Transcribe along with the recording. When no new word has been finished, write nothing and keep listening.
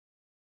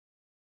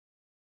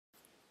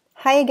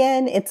Hi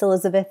again, it's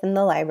Elizabeth in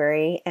the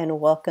library, and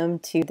welcome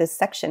to this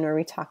section where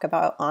we talk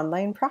about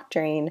online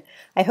proctoring.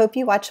 I hope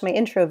you watched my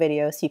intro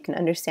video so you can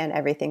understand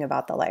everything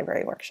about the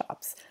library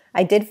workshops.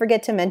 I did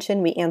forget to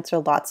mention we answer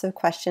lots of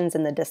questions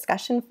in the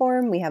discussion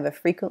forum. We have a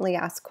frequently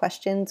asked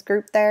questions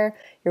group there.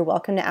 You're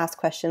welcome to ask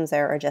questions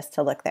there or just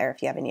to look there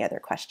if you have any other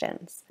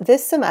questions.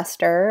 This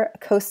semester,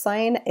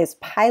 Coastline is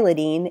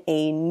piloting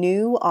a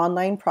new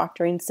online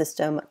proctoring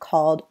system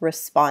called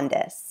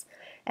Respondus.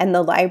 And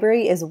the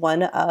library is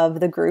one of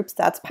the groups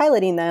that's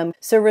piloting them.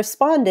 So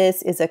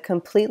Respondus is a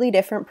completely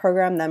different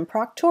program than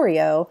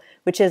Proctorio,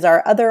 which is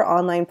our other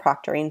online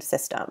proctoring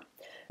system.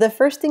 The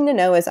first thing to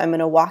know is I'm going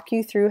to walk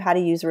you through how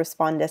to use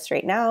Respondus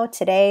right now,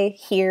 today,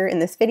 here in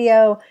this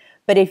video.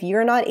 But if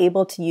you're not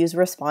able to use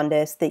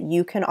Respondus, that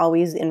you can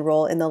always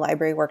enroll in the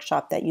library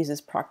workshop that uses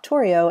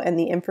Proctorio, and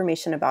the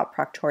information about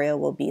Proctorio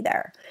will be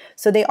there.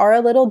 So they are a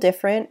little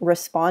different.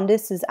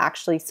 Respondus is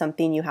actually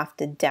something you have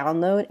to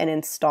download and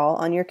install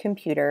on your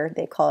computer.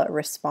 They call it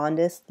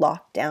Respondus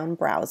Lockdown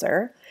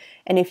Browser.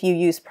 And if you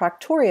use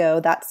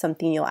Proctorio, that's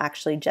something you'll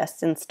actually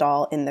just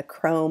install in the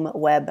Chrome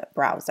web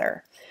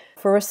browser.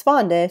 For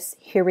Respondus,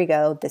 here we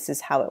go. This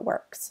is how it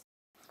works.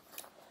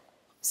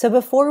 So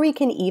before we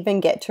can even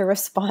get to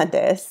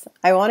Respondus,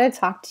 I want to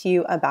talk to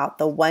you about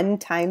the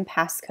one-time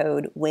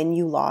passcode when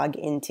you log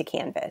into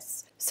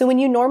Canvas. So when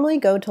you normally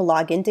go to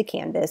log into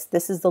Canvas,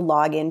 this is the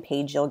login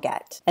page you'll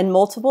get. And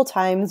multiple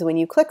times when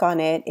you click on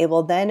it, it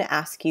will then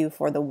ask you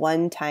for the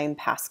one-time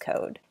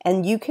passcode.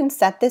 And you can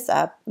set this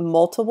up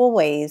multiple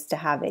ways to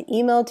have it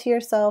emailed to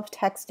yourself,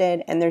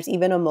 texted, and there's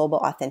even a mobile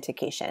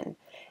authentication.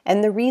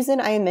 And the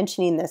reason I am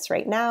mentioning this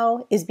right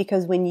now is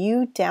because when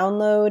you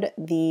download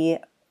the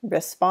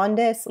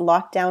Respondus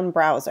Lockdown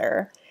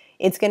Browser,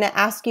 it's going to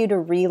ask you to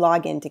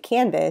re-log into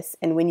Canvas,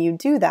 and when you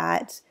do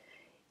that,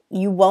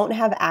 you won't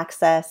have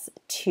access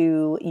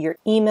to your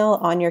email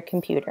on your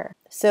computer.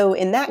 So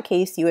in that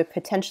case, you would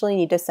potentially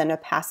need to send a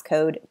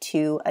passcode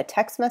to a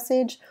text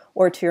message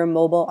or to your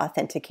mobile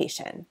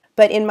authentication.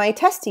 But in my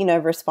testing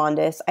of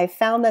Respondus, I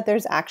found that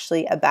there's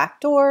actually a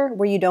backdoor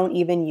where you don't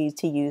even need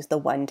to use the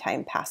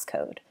one-time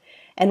passcode.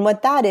 And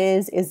what that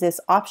is this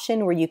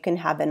option where you can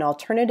have an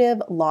alternative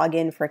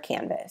login for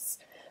Canvas.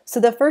 So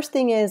the first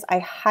thing is I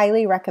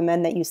highly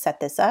recommend that you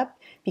set this up,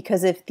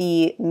 because if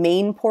the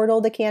main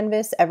portal to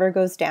Canvas ever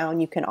goes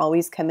down, you can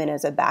always come in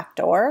as a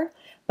backdoor.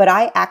 But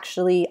I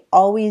actually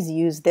always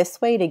use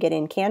this way to get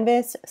in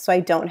Canvas, so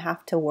I don't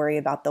have to worry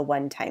about the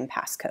one-time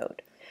passcode.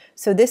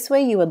 So this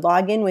way you would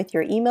log in with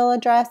your email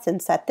address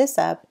and set this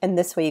up, and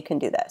this way you can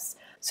do this.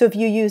 So if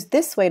you use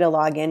this way to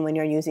log in when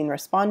you're using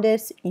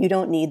Respondus, you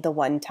don't need the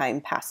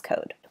one-time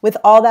passcode. With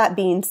all that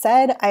being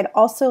said, I'd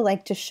also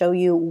like to show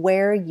you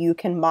where you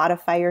can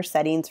modify your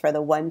settings for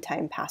the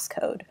one-time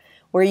passcode,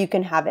 where you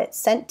can have it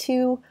sent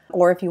to,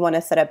 or if you want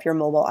to set up your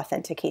mobile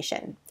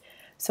authentication.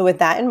 So with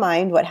that in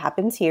mind, what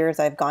happens here is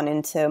I've gone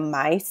into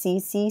my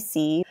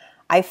CCC.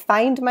 I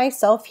find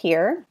myself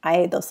here,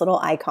 this little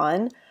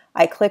icon.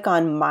 I click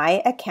on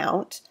my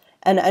account,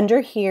 and under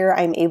here,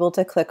 I'm able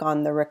to click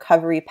on the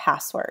recovery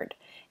password.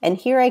 And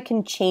here I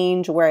can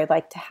change where I'd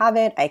like to have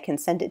it. I can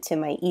send it to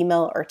my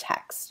email or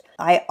text.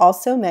 I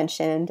also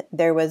mentioned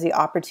there was the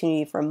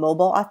opportunity for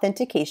mobile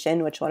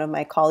authentication, which one of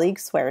my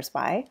colleagues swears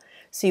by.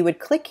 So you would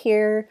click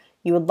here,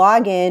 you would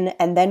log in,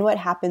 and then what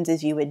happens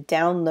is you would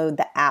download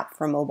the app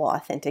for mobile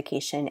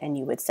authentication and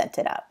you would set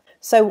it up.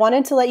 So I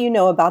wanted to let you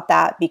know about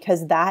that,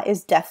 because that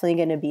is definitely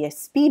going to be a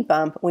speed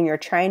bump when you're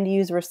trying to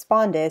use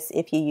Respondus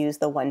if you use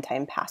the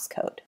one-time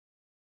passcode.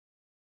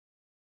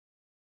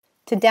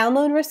 To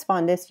download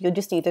Respondus, you'll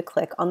just need to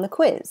click on the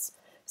quiz.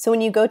 So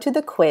when you go to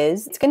the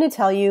quiz, it's going to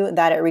tell you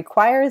that it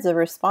requires a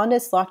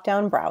Respondus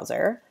Lockdown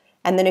Browser.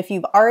 And then if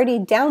you've already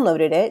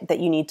downloaded it, that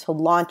you need to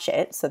launch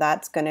it. So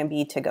that's going to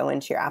be to go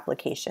into your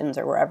applications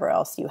or wherever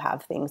else you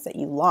have things that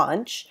you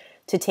launch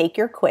to take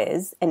your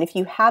quiz. And if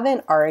you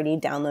haven't already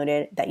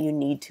downloaded, that you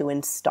need to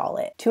install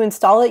it. To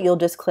install it, you'll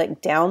just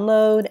click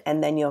download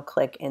and then you'll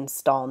click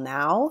install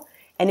now.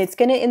 And it's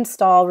going to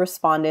install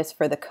Respondus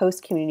for the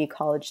Coast Community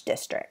College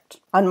District.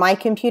 On my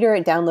computer,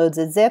 it downloads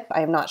a zip.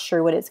 I'm not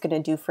sure what it's going to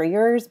do for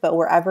yours, but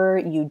wherever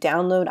you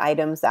download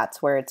items, that's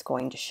where it's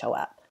going to show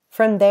up.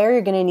 From there,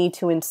 you're going to need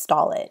to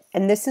install it.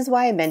 And this is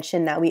why I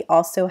mentioned that we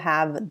also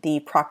have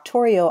the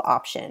Proctorio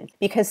option,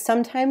 because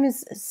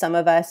sometimes some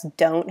of us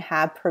don't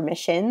have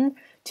permission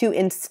to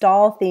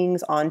install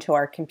things onto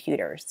our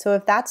computers. So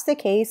if that's the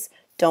case,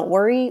 don't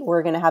worry,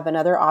 we're going to have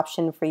another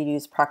option for you to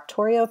use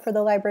Proctorio for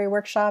the library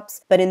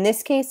workshops. But in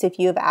this case, if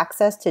you have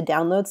access to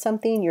download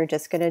something, you're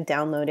just going to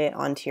download it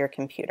onto your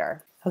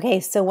computer. Okay,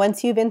 so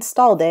once you've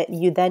installed it,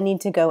 you then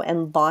need to go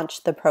and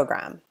launch the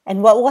program.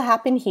 And what will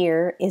happen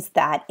here is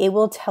that it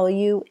will tell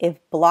you if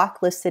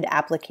blocklisted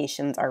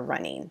applications are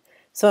running.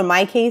 So in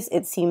my case,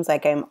 it seems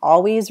like I'm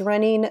always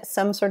running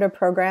some sort of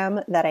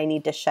program that I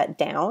need to shut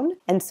down.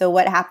 And so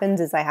what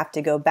happens is I have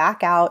to go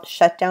back out,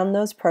 shut down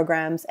those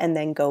programs, and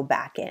then go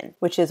back in,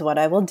 which is what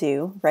I will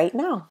do right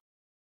now.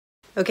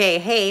 Okay,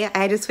 hey, I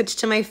had to switch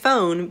to my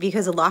phone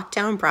because a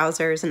Lockdown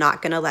Browser is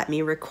not going to let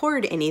me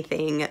record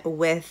anything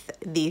with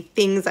the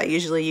things I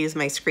usually use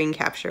my screen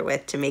capture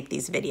with to make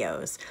these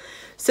videos.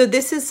 So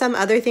this is some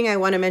other thing I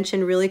want to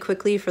mention really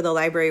quickly for the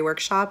library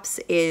workshops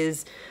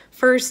is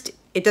first,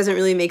 it doesn't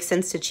really make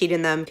sense to cheat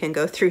in them. You can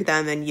go through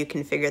them and you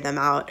can figure them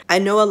out. I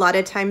know a lot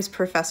of times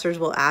professors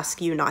will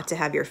ask you not to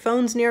have your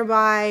phones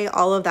nearby,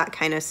 all of that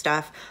kind of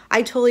stuff.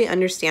 I totally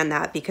understand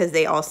that because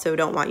they also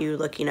don't want you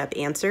looking up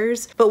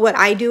answers. But what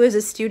I do as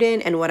a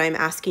student and what I'm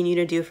asking you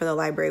to do for the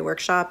library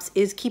workshops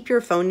is keep your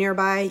phone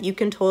nearby. You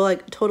can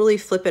totally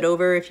flip it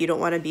over if you don't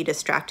want to be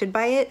distracted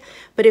by it.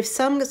 But if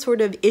some sort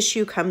of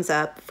issue comes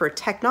up for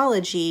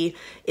technology,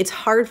 it's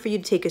hard for you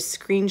to take a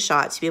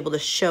screenshot to be able to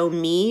show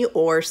me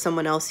or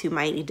someone else who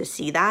might need to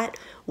see that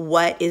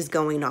what is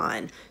going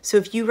on. So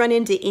if you run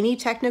into any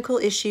technical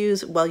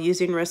issues while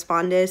using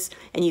Respondus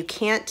and you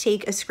can't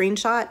take a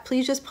screenshot,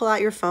 please just pull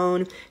out your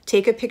phone,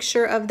 take a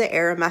picture of the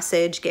error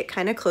message, get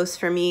kind of close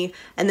for me,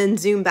 and then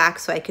zoom back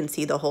so I can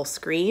see the whole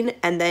screen,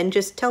 and then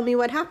just tell me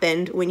what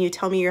happened when you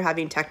tell me you're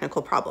having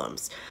technical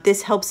problems.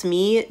 This helps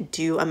me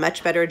do a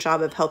much better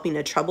job of helping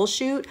to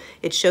troubleshoot.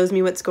 It shows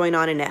me what's going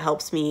on and it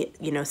helps me,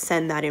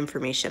 send that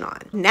information on.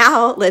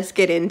 Now let's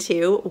get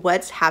into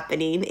what's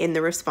happening in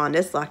the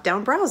Respondus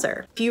Lockdown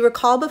Browser. If you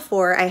recall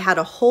before, I had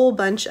a whole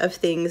bunch of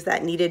things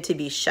that needed to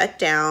be shut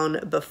down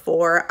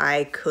before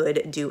I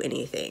could do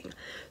anything.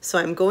 So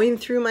I'm going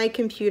through my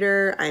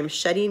computer, I'm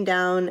shutting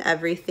down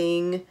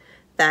everything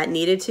that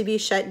needed to be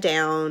shut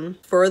down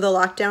for the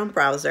Lockdown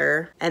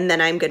Browser, and then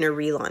I'm going to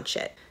relaunch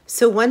it.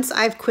 So once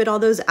I've quit all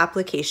those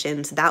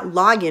applications, that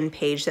login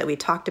page that we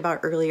talked about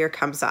earlier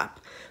comes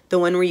up. The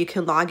one where you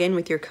can log in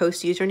with your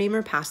Coast username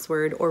or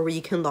password, or where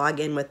you can log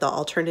in with the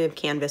alternative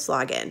Canvas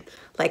login.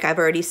 Like I've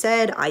already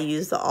said, I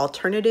use the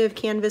alternative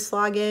Canvas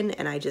login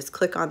and I just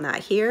click on that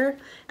here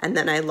and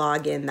then I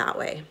log in that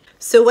way.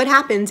 So what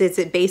happens is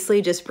it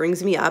basically just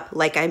brings me up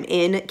like I'm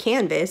in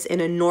Canvas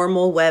in a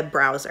normal web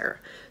browser.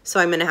 So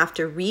I'm gonna have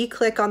to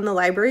re-click on the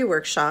library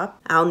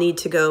workshop. I'll need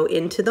to go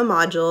into the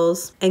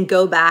modules and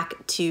go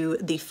back to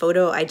the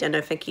photo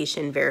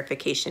identification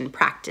verification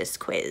practice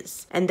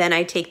quiz. And then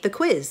I take the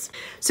quiz.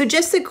 So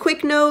just a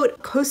quick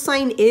note,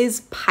 Coastline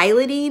is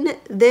piloting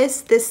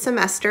this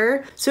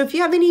semester. So if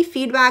you have any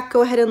feedback,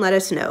 go ahead and let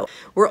us know.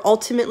 We're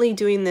ultimately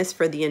doing this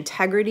for the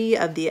integrity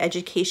of the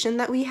education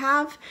that we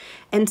have.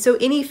 And so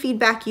any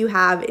feedback you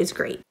have is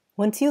great.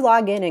 Once you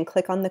log in and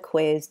click on the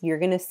quiz, you're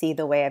going to see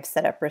the way I've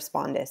set up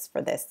Respondus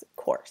for this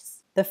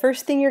course. The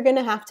first thing you're going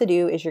to have to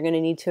do is you're going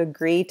to need to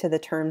agree to the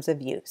terms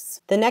of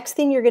use. The next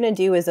thing you're going to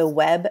do is a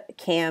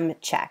webcam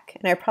check.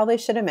 And I probably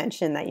should have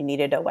mentioned that you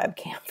needed a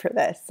webcam for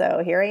this.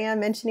 So here I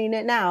am mentioning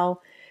it now.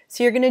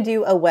 So you're going to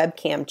do a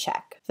webcam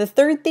check. The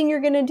third thing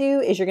you're going to do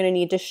is you're going to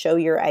need to show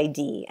your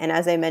ID. And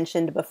as I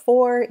mentioned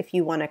before, if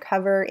you want to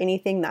cover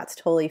anything, that's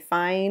totally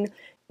fine.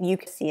 You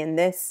can see in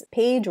this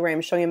page where I'm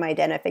showing my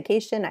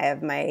identification, I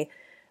have my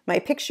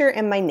picture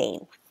and my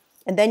name.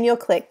 And then you'll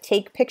click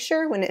Take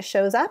Picture when it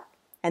shows up,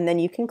 and then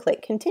you can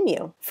click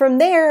Continue. From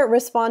there,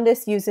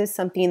 Respondus uses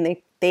something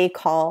they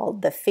call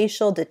the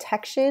facial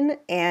detection,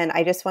 and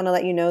I just want to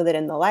let you know that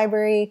in the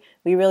library,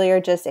 we really are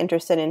just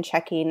interested in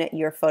checking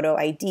your photo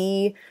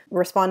ID.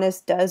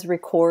 Respondus does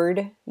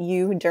record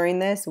you during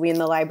this. We in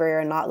the library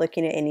are not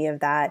looking at any of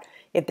that.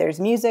 If there's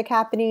music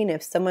happening,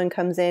 if someone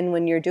comes in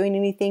when you're doing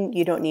anything,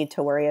 you don't need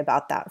to worry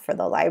about that for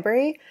the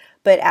library.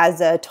 But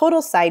as a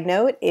total side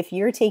note, if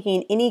you're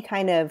taking any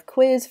kind of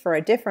quiz for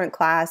a different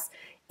class,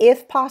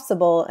 if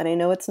possible, and I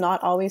know it's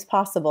not always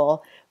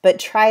possible, but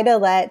try to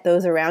let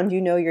those around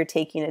you know you're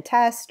taking a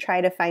test.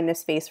 Try to find a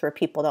space where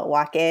people don't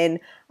walk in.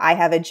 I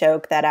have a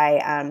joke that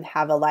I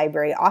have a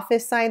library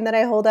office sign that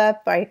I hold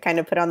up. I kind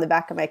of put on the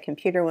back of my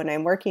computer when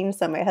I'm working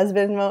so my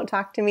husband won't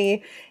talk to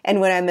me. And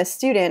when I'm a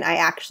student, I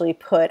actually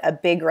put a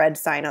big red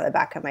sign on the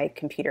back of my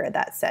computer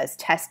that says,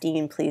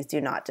 "Testing, please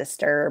do not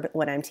disturb,"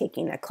 when I'm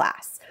taking a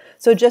class.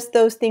 So just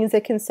those things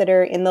to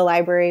consider in the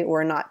library.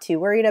 We're not too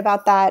worried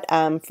about that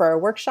for our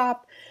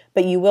workshop.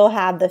 But you will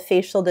have the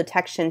facial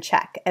detection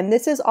check. And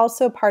this is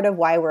also part of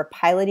why we're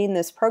piloting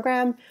this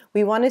program.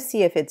 We want to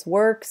see if it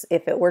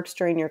works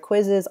during your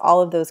quizzes,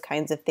 all of those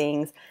kinds of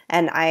things.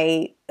 And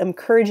I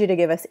encourage you to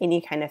give us any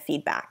kind of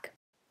feedback.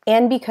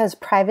 And because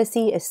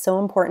privacy is so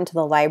important to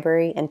the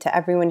library and to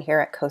everyone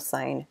here at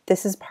Coastline,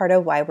 this is part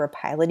of why we're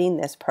piloting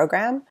this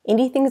program.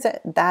 Anything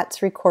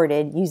that's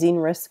recorded using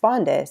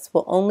Respondus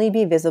will only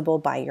be visible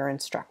by your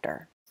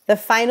instructor. The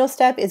final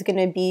step is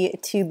going to be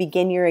to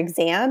begin your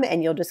exam,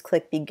 and you'll just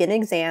click Begin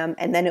Exam,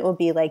 and then it will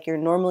be like you're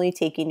normally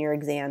taking your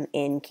exam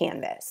in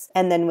Canvas.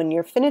 And then when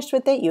you're finished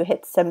with it, you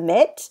hit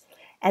Submit,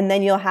 and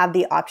then you'll have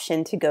the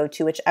option to go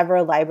to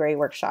whichever library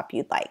workshop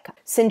you'd like.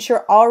 Since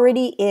you're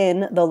already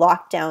in the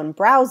Lockdown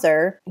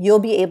Browser, you'll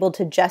be able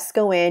to just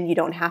go in. You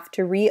don't have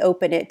to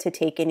reopen it to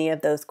take any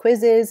of those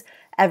quizzes.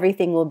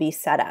 Everything will be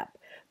set up.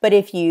 But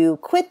if you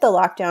quit the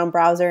Lockdown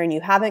browser and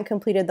you haven't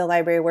completed the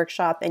library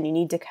workshop and you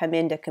need to come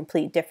in to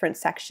complete different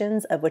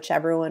sections of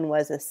whichever one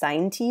was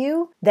assigned to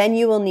you, then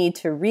you will need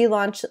to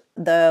relaunch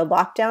the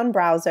Lockdown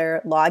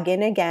browser, log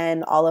in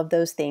again, all of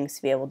those things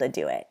to be able to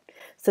do it.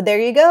 So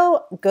there you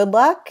go. Good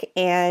luck,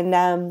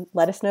 and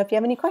let us know if you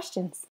have any questions.